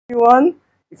Everyone,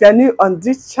 if you're new on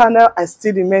this channel, I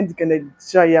still remain the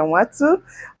JoyAnwatu.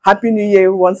 Happy New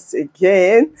Year once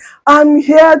again. I'm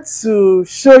here to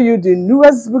show you the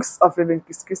newest books of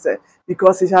Revchrischristian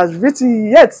because he has written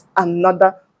yet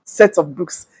another set of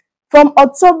books. From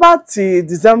October to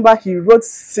December, he wrote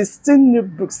 16 new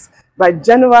books. By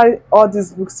January, all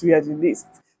these books were released.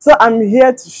 So I'm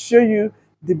here to show you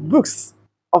the books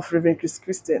of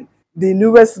Revchrischristian, the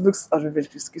newest books of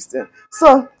Revchrischristian.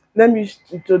 So let me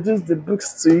introduce the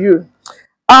books to you.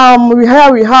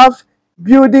 Here we have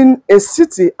Building a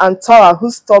City and Tower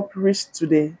Whose Top Reach to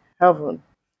the Heaven.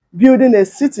 Building a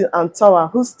City and Tower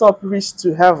Whose Top Reach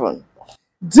to Heaven.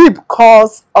 Deep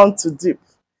calls unto deep.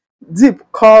 Deep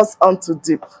calls unto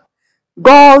deep.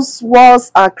 God's words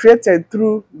are created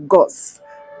through gods.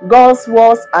 God's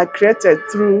words are created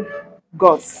through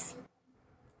gods.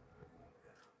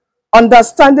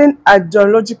 Understanding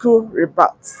ideological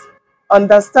rebuts.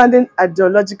 Understanding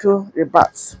ideological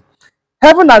rebuts.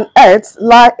 Heaven and earth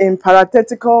lie in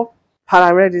parenthetical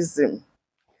parallelism.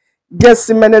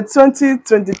 Gethsemane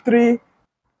 2023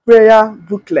 prayer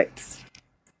booklet.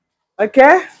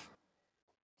 Okay?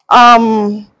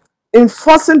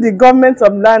 Enforcing the government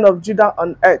of the Lion of Judah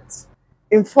on earth.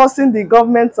 Enforcing the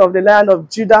government of the Lion of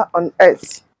Judah on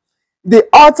earth. The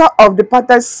author of the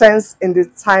departed sense in the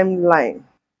timeline.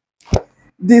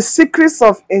 The secrets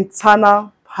of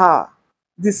internal power.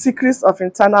 The secrets of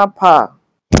internal power.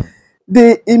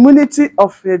 The immunity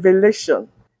of revelation.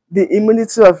 The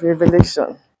immunity of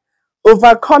revelation.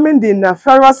 Overcoming the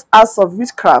nefarious acts of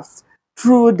witchcraft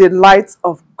through the light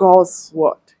of God's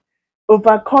word.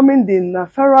 Overcoming the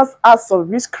nefarious acts of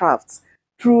witchcraft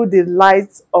through the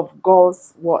light of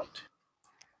God's word.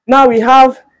 Now we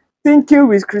have Thinking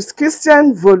with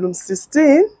Revchrischristian, Volume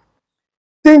 16.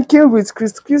 Thinking with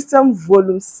Revchrischristian,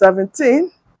 Volume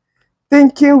 17.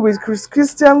 Thinking with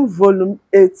Revchrischristian, Volume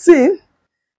 18.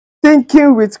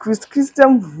 Thinking with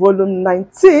Revchrischristian, Volume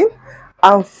 19.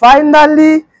 And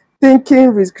finally,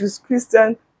 Thinking with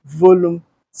Revchrischristian, Volume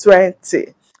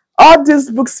 20. All these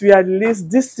books were released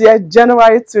this year,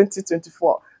 January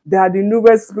 2024. They are the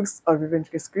newest books of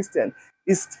Revchrischristian.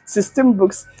 It's 16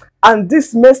 books, and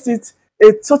this makes it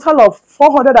a total of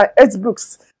 408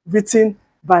 books written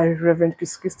by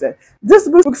Revchrischristian. These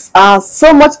books are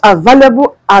so much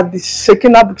available at the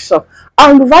Shekinah Bookshop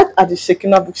and right at the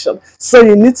Shekinah Bookshop. So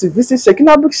you need to visit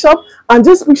Shekinah Bookshop, and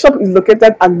this bookshop is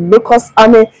located at Locust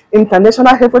Army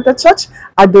International Headquarters Church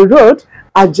at the road,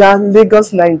 Aja,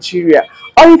 Lagos, Nigeria.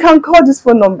 Or you can call these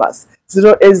phone numbers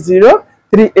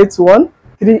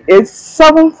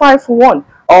 080-381-38751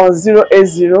 or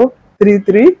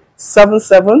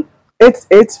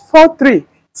 080-3377-8843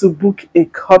 to book a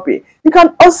copy. You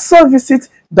can also visit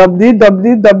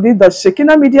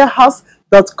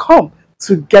www.shekinahmediahouse.com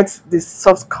to get the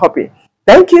soft copy.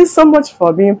 Thank you so much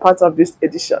for being part of this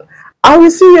edition. I will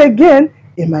see you again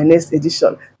in my next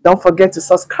edition. Don't forget to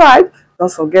subscribe.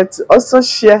 Don't forget to also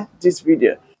share this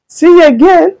video. See you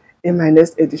again in my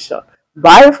next edition.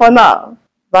 Bye for now.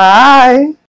 Bye.